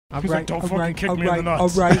He's like, don't fucking kick me in the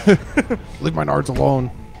nuts. All right. Leave my nards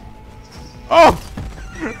alone. Oh!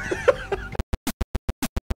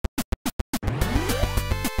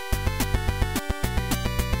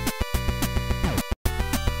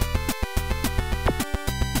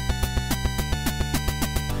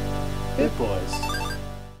 Big boys.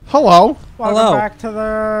 Hello. Welcome back to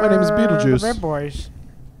the. My name is Beetlejuice. The Big Boys.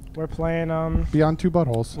 We're playing Beyond Two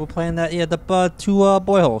Buttholes. We're playing that. Yeah, the two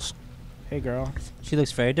boy holes. Hey girl. She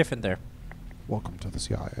looks very different there. Welcome to the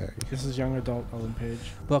C.I.A. This is young adult Ellen Page.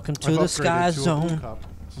 Welcome to the Sky Zone.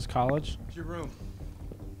 This is college. It's your room.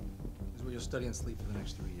 This is where you'll study and sleep for the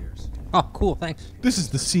next 3 years. Oh, cool. Thanks. This is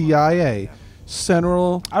the C.I.A.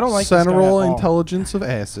 Central. I don't like this guy Central at all. Intelligence of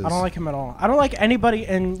Asses. I don't like him at all. I don't like anybody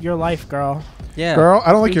in your life, girl. Yeah. Girl,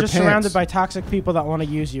 I don't like You're your just pants. surrounded by toxic people that want to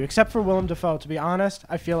use you, except for Willem Dafoe. To be honest,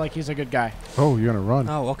 I feel like he's a good guy. Oh, you're gonna run.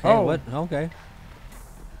 Oh, okay. Oh. What? Okay.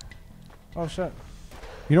 Oh shit.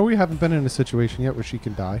 You know we haven't been in a situation yet where she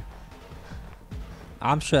can die.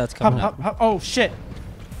 I'm sure that's Hup, coming up. hup, hup. Oh shit.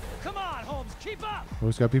 Come on, Holmes, keep up.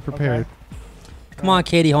 Always gotta be prepared. Come on,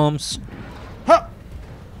 Katie Holmes. Huh.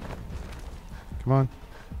 Come on.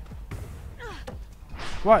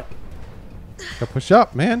 What? Gotta push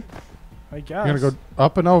up, man. I guess. You're gonna go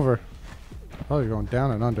up and over. Oh, you're going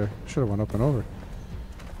down and under. Should have went up and over.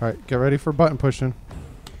 All right, get ready for button pushing.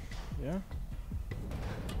 Yeah.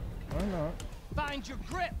 Why not? Find your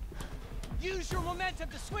grip. Use your momentum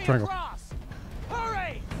to swing Triangle. across.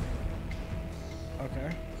 Hurry!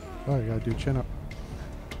 Okay. Oh, you gotta do chin up.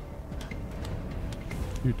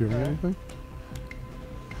 You doing Okay. anything?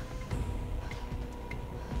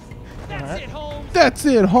 That's Alright. it, Holmes. That's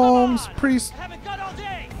it, Holmes. on. Priest. Haven't got all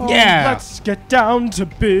day. Yeah. Let's get down to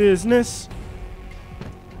business.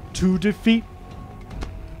 To defeat.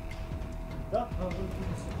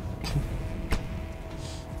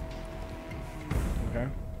 Okay.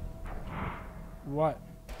 What?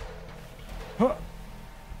 Huh.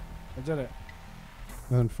 I did it.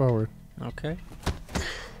 Then forward. Okay.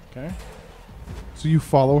 Okay. So you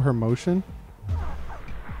follow her motion.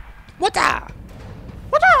 What the?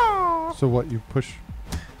 So what? You push.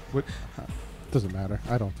 What? Doesn't matter.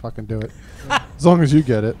 I don't fucking do it. As long as you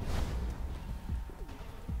get it.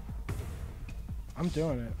 I'm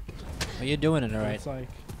doing it. Well, you're doing it all right. It's like.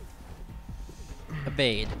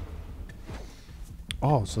 Obeyed.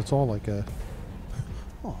 Oh, so it's all like a.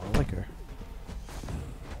 Oh, I like her.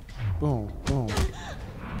 Boom, boom,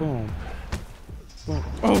 boom, boom.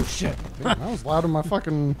 Oh shit. Damn, that was loud in my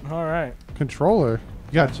fucking All right. controller.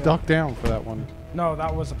 You got to Gotcha. duck down for that one. No,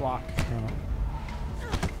 that was a block.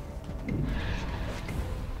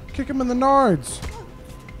 Kick him in the nards.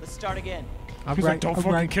 Let's start again. He's like, don't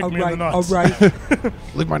fucking kick me in the nuts. All right.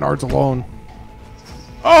 Leave my nards alone.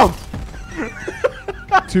 Oh!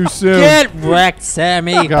 Too soon. Get wrecked,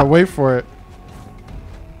 Sammy. You gotta wait for it.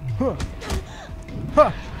 Huh.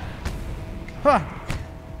 Huh. Huh.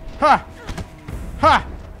 Ha. Ha.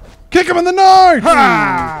 Kick him in the nards!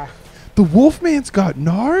 Ha. The Wolfman's got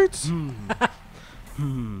nards?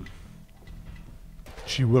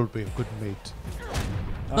 She will be a good mate.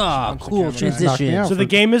 Oh, Punch the cool camera guy. Knocked me transition. out. So the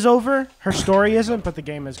game is over. Her story isn't, but the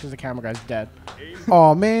game is because the camera guy's dead.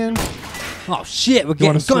 Oh man. Oh shit, we're You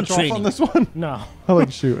wanna getting gun switch off on training. this one? No. I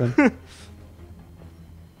like shooting.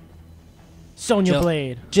 Sonya Jill.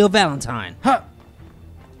 Blade. Jill Valentine. Huh.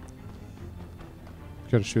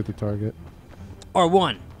 Gotta shoot the target. Or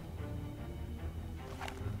one.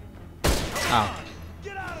 Oh.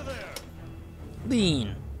 Get out of there.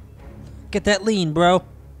 Lean. Get that lean, bro.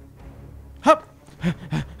 Hup.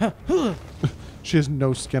 She has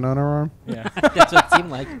no skin on her arm. Yeah. That's what it seemed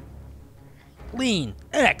like. Lean.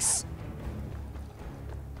 X.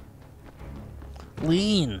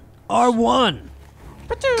 Lean. R1.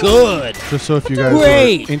 Good. Just so if you guys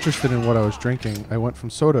Great. were interested in what I was drinking, I went from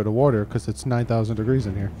soda to water because it's 9,000 degrees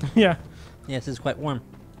in here. Yeah. Yes, it's quite warm.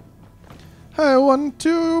 I want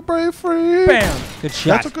to break free. Bam. Good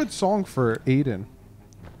shot. That's a good song for Aiden.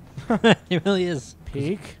 It really is.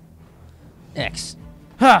 Peek. X.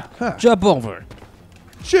 Ha. Jump over.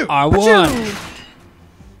 Shoot. R1.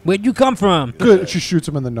 Where'd you come from? Good. She shoots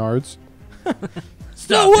him in the nards. Stop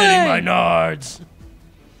No hitting way. my nards.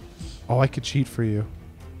 Oh, I could cheat for you.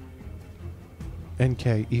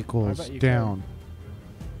 NK equals bet you down.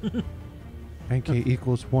 NK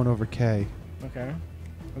equals 1 over K. Okay.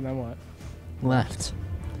 And then what? Left.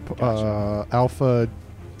 Alpha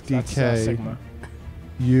That's, DK Sigma.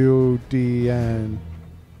 UDN.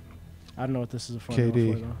 I don't know what this is a formula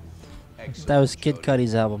KD. for though. That was Kid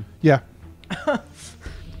Cudi's album. Yeah.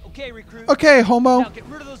 Okay, recruit. Okay, homo. Now get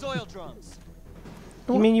rid of those oil drums.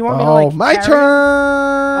 You mean you want me to Oh, like my carry- turn.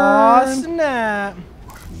 Aw, snap.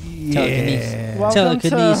 Welcome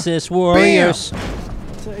Telekinesis warriors.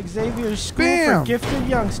 to Xavier's School Bam. for Gifted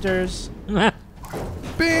Youngsters. Bam!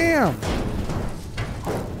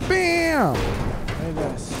 Bam! Look at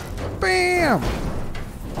this. Bam!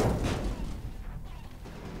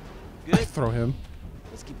 Good. Throw him,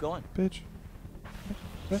 Let's keep going. bitch.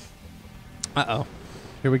 Uh-oh.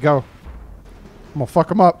 Here we go. I'm gonna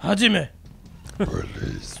fuck him up. Hajime.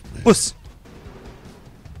 Puss.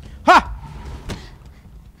 Ha!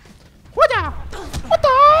 What the?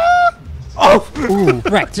 Oh! Ooh.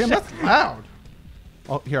 Wrecked. Damn, that's loud.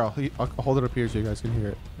 Oh, here, I'll hold it up here so you guys can hear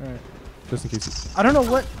it. Alright. Just in case I don't know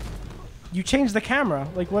what. You changed the camera.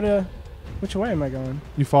 Like what? Which way am I going?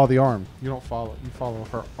 you follow the arm. You don't follow. You follow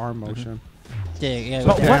her arm motion. Yeah,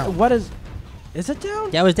 But down. what is? Is it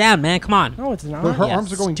down? that was down, man. Come on. No, it's not. But her Yeah,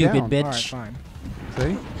 arms are going stupid down. bitch. All right, fine.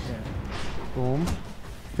 See? Yeah. Boom.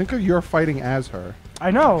 Think of you're fighting as her. I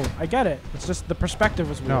know. I get it. It's just the perspective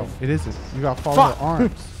was weird. No, it isn't. You gotta follow Fuck. her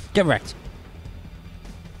arms. Get wrecked.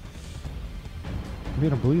 You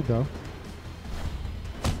made him bleed though.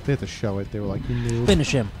 They had to show it. They were like, you knew.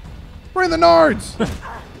 Finish him. We're in the Nards!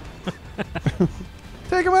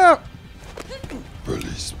 Take him out!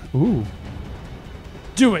 Release me. Ooh.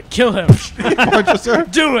 Do it. Kill him. Punches her.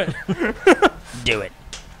 Do it. Do it.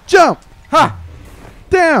 Jump! Ha!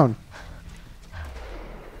 Down!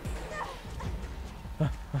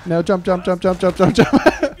 Now jump, jump, jump, jump, jump, jump, jump.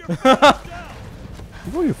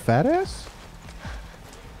 Oh, you fat ass.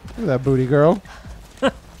 Look at that booty girl.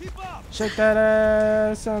 Shake that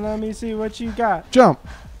ass and let me see what you got. Jump.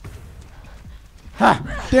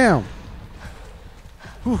 Ha! Down.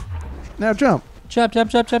 Now jump. Chop, chop,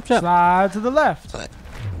 chop, chop, chop. Slide to the left. Now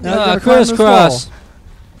you gotta climb this Crisscross. wall.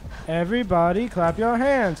 Everybody, clap your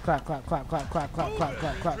hands. Clap, clap, clap, clap, clap, clap, clap, clap,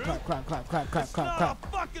 clap, clap, clap, clap, clap, clap, clap,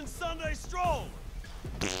 clap. Fucking Sunday stroll.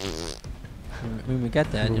 We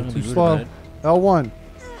got that. A You little don't too be rude slow. about it. L1.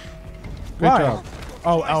 Great Why? job.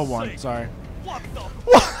 Oh, L1. Sorry. What the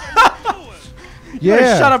fuck are you doing? Yeah.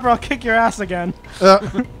 Hey, shut up or I'll kick your ass again.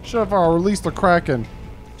 Shut up or I'll release the Kraken.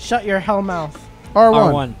 Shut your hell mouth.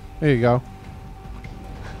 R1. R1. There you go.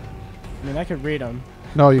 I mean, I could read them.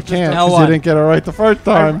 No, you can't because you L1. didn't get it right the first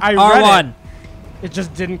time. I read R1. it. It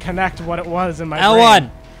just didn't connect what it was in my L1.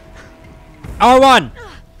 brain. R1.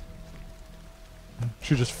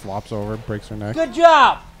 She just flops over, breaks her neck. Good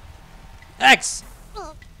job. X.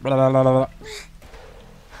 Blah, blah, blah, blah,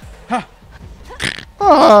 blah.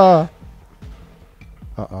 Ah!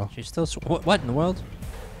 Uh-oh. She's still. What in the world?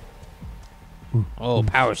 Oh,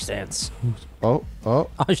 power stance. Oh, oh.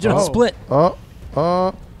 Oh, she's doing a Oh. split. Oh,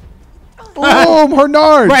 boom! Her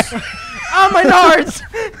nards! Oh, my nards!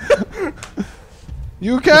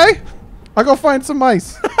 You okay? I'll go find some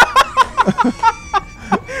mice.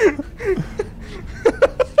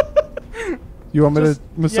 You want me to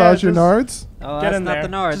massage your just- nards? Oh, Get that's in not there. the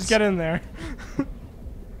Nards. Just get in there.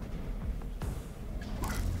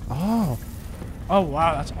 Oh. Oh,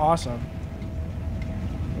 wow. That's awesome.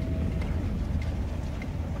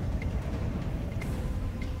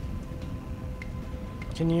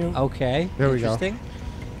 Can you? Okay. There we go. Interesting.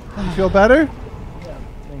 You feel better? Yeah,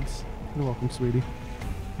 thanks. You're welcome, sweetie.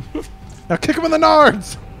 Now kick him in the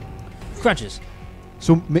nards! Crunches.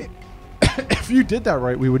 So, if you did that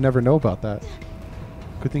right, we would never know about that.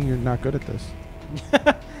 Good thing you're not good at this.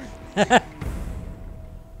 I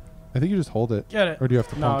think you just hold it. Get it. Or do you have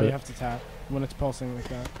to No, pump you it? have to tap when it's pulsing like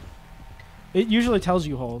that. It usually tells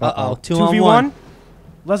you hold. Uh-oh. 2v1.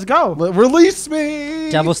 Let's go. Release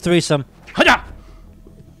me! Devil's threesome. Haja!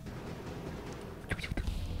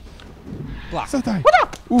 Block. Satai.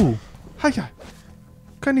 Ooh. Hiya.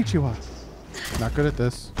 Konnichiwa. Not good at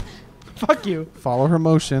this. Fuck you. Follow her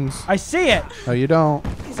motions. I see it. No, you don't.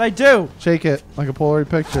 Yes, I do. Shake it like a Polaroid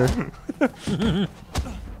picture.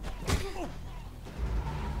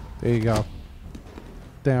 There you go.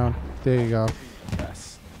 Down. There you go.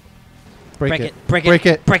 Yes. Break it. Break it. Break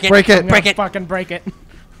it. Break it. Break I'm it. gonna Break it. fucking break it.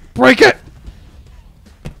 Break it.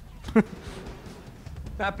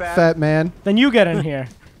 Not bad. Fat man. Then you get in here.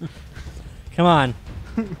 Come on.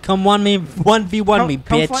 Come 1v1 me,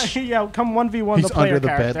 bitch. Yeah, come 1v1 He's the player under the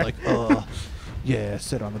character. bed like, ugh. Yeah,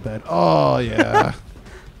 sit on the bed. Oh, yeah.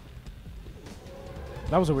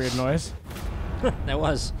 That was a weird noise. That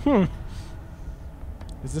was.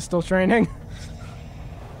 Is this still training?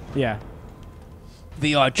 Yeah.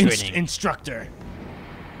 VR training. Instructor.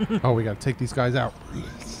 Oh, we got to take these guys out.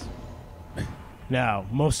 Now,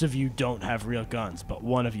 most of you don't have real guns, but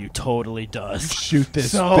one of you totally does. Shoot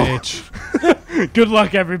this So- bitch. Good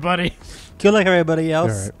luck, everybody. Good like everybody All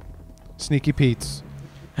else. right. Sneaky Pete's.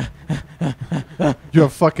 You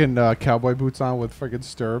have fucking cowboy boots on with friggin'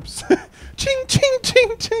 stirrups. Ching, ching, ching.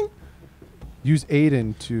 ching ching. Use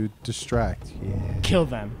Aiden to distract. Yeah. Kill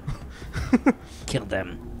them. Kill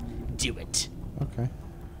them. Do it. Okay.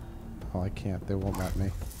 Oh, I can't. They won't let me.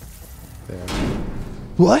 There.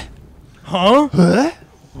 What? Huh? Huh?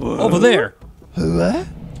 Over there. What?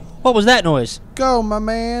 What was that noise? Go, my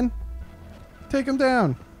man. Take him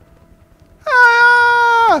down.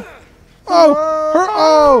 Ah! Oh! Her!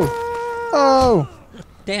 Oh! Oh!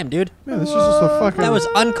 Damn, dude. Man, this is just a fucking. That was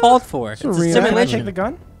uncalled for. It's a reaction. Can I take simulation. the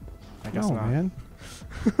gun? I guess No, not. man.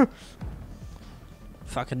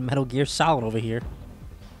 Fucking Metal Gear Solid over here.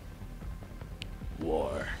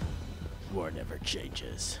 War never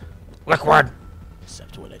changes. Liquid.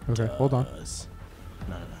 Except when it Okay, does. hold on.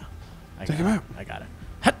 No. I Take got him it. out. I got it.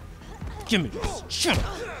 Hut. Give me this. Shut up.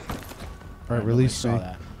 All right, release Saw me.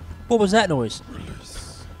 that. What was that noise?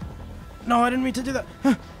 No, I didn't mean to do that.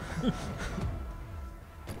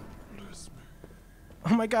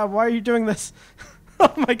 Oh my god, why are you doing this?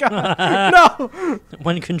 Oh my god. No!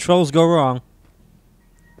 When controls go wrong.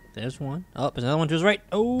 There's one. Oh, there's another one to his right.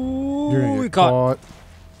 Oh, You're gonna we get caught. caught.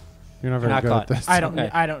 You're not very Not good caught. at this.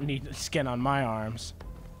 I don't need skin on my arms.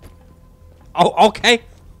 Oh, okay.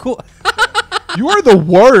 Cool. You are the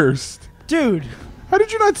worst. Dude, How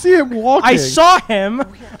did you not see him walking? I saw him.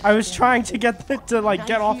 I was trying to get get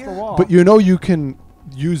off the wall. But you know you can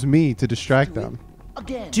use me to distract them.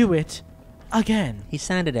 do it again. He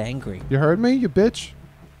sounded angry. You heard me, you bitch?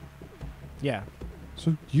 Yeah.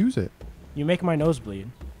 So use it. You make my nose bleed.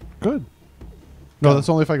 Good. No, that's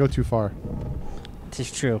only if I go too far. This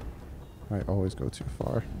is true. I always go too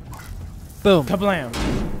far. Boom. Kablam.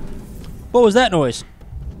 What was that noise?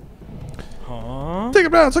 Huh? Take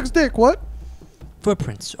him down, suck his dick, what?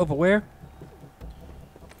 Footprints. Over where?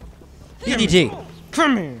 DDT.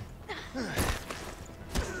 Come here.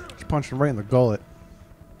 Just punched him right in the gullet.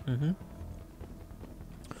 Mm-hmm.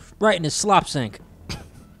 Right in his slop sink.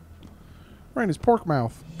 Right in his pork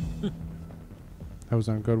mouth. That was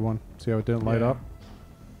a good one. See how it didn't light Yeah. up?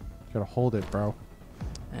 You gotta hold it, bro.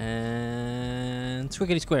 And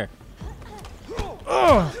squiggity square.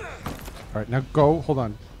 Ugh. Alright, now go. Hold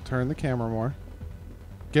on. Turn the camera more.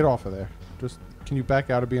 Get off of there. Just, can you back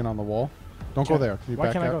out of being on the wall? Don't go there. Can you Why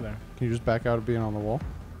back can't out? I go there? Can you just back out of being on the wall?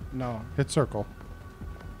 No. Hit circle.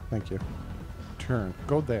 Thank you. Turn.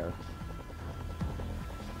 Go there.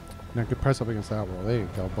 Now get press up against that wall. There you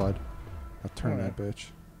go, bud. Now turn Alright. that bitch.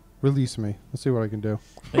 Release me. Let's see what I can do.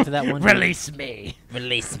 Wait for that one. Release me.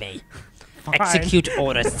 Release me. Fine. Execute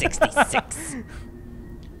Order 66.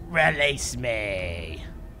 Release me.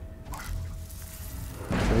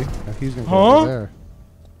 See? Now he's gonna go Huh? over there.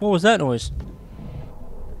 What was that noise?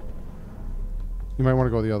 You might want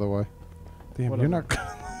to go the other way. Damn, Whatever. you're not.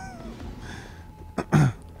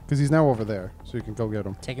 Because he's now over there, so you can go get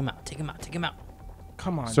him. Take him out. Take him out. Take him out.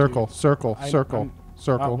 Come on. Circle, dude. circle, I- circle, I'm-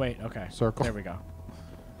 circle. Oh, wait. Okay. Circle. There we go.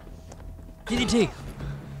 DDT.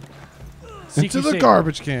 Into the CQC.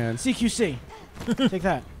 garbage can. CQC. Take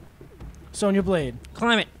that. Sonya Blade.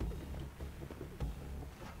 Climb it.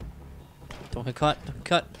 Don't get caught. Don't get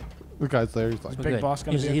caught. The guy's there. He's like, We're Big good. boss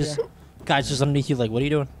gonna be up He's- here? Guy's just underneath you like, what are you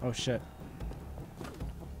doing? Oh shit.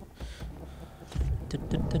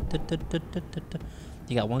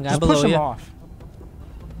 You got one guy Just below push him you. off.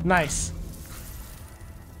 Nice.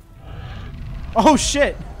 Oh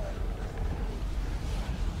shit.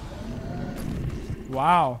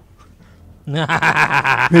 Wow.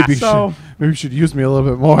 maybe So- you should use me a little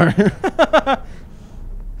bit more.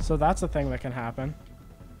 So that's a thing that can happen.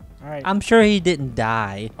 All right. I'm sure he didn't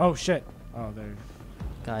die. Oh shit. Oh, there.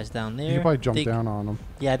 Guys down there. you can probably jump Think- down on him.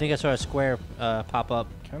 Yeah, I think I saw a square pop up.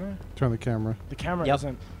 Can I? Turn the camera. The camera Yep.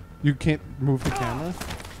 isn't. You can't move the camera.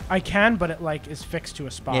 I can, but it like is fixed to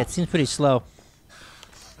a spot. Yeah, it seems pretty slow.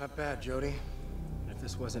 Not bad, Jody. If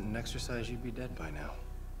this wasn't an exercise, you'd be dead by now.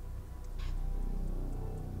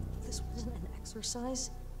 If this wasn't an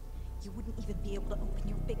exercise, you wouldn't even be able to open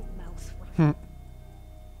your big mouth. Hmm.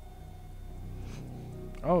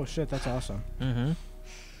 Oh shit, that's awesome. Mm-hmm.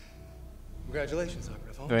 Congratulations,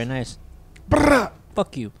 Operative Holmes. Very nice.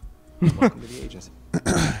 Fuck you. Welcome to the agency.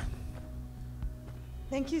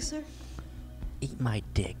 Thank you, sir. Eat my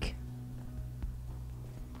dick.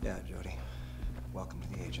 Yeah, Jody. Welcome to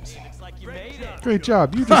the agency. Looks like you made it. Great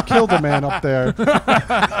job. You just killed a man up there.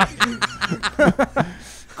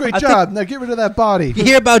 Great job. Now get rid of that body. You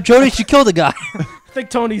hear about Jody? She killed a guy. I think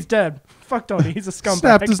Tony's dead. Fuck Tony. He's a scumbag.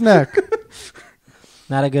 Snapped his neck.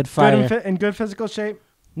 Not a good Good fighter. in good physical shape.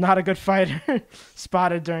 Not a good fighter.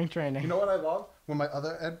 Spotted during training. You know what I love? When my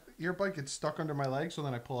other earbud gets stuck under my leg, so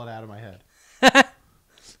then I pull it out of my head.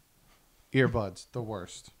 Earbuds, the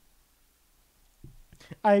worst.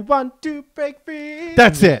 I want to break free.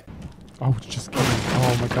 That's it. Oh, just kidding.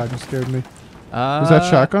 Oh my god, you scared me. Uh, Is that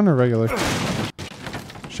shotgun or regular?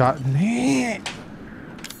 Shot.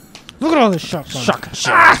 Look at all this shotgun.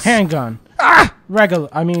 Shotgun. Handgun. Regular.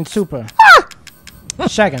 I mean, super.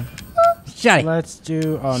 Shotgun. Shotty. Let's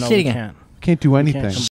do. Oh no, we Shitting. can't. Can't do We anything. can't